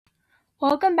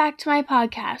Welcome back to my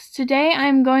podcast. Today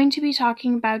I'm going to be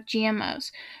talking about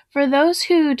GMOs. For those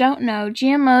who don't know,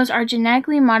 GMOs are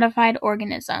genetically modified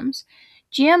organisms.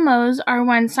 GMOs are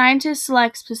when scientists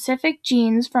select specific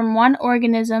genes from one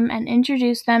organism and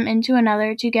introduce them into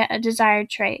another to get a desired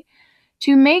trait.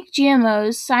 To make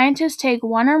GMOs, scientists take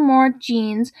one or more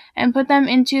genes and put them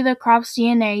into the crop's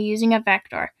DNA using a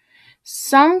vector.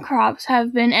 Some crops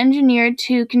have been engineered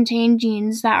to contain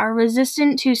genes that are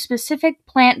resistant to specific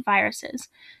plant viruses.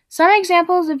 Some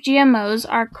examples of GMOs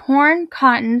are corn,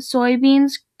 cotton,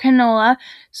 soybeans, canola,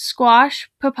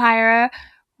 squash, papaya,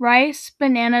 rice,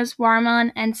 bananas,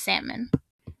 watermelon, and salmon.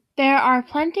 There are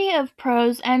plenty of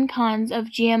pros and cons of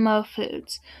GMO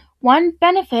foods. One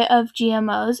benefit of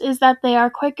GMOs is that they are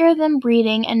quicker than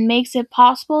breeding and makes it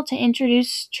possible to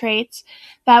introduce traits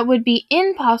that would be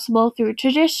impossible through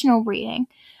traditional breeding.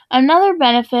 Another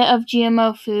benefit of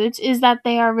GMO foods is that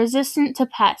they are resistant to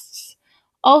pests.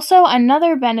 Also,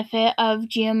 another benefit of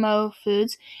GMO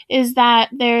foods is that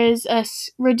there is a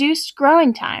reduced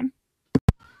growing time.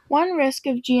 One risk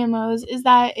of GMOs is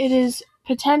that it is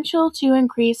potential to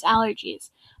increase allergies.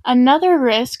 Another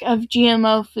risk of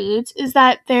GMO foods is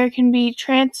that there can be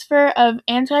transfer of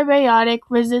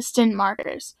antibiotic-resistant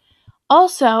markers.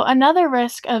 Also, another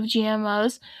risk of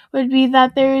GMOs would be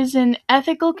that there is an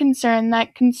ethical concern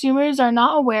that consumers are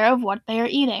not aware of what they are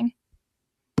eating.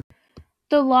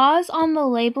 The laws on the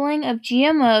labeling of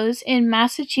GMOs in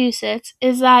Massachusetts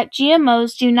is that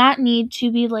GMOs do not need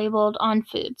to be labeled on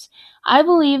foods. I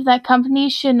believe that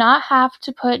companies should not have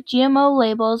to put GMO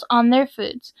labels on their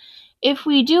foods. If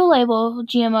we do label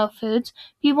GMO foods,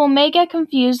 people may get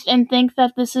confused and think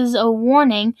that this is a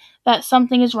warning that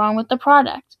something is wrong with the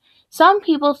product. Some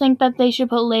people think that they should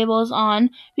put labels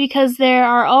on because there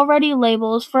are already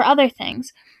labels for other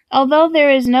things, although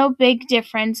there is no big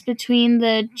difference between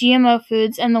the GMO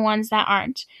foods and the ones that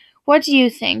aren't. What do you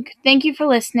think? Thank you for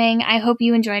listening. I hope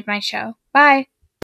you enjoyed my show. Bye!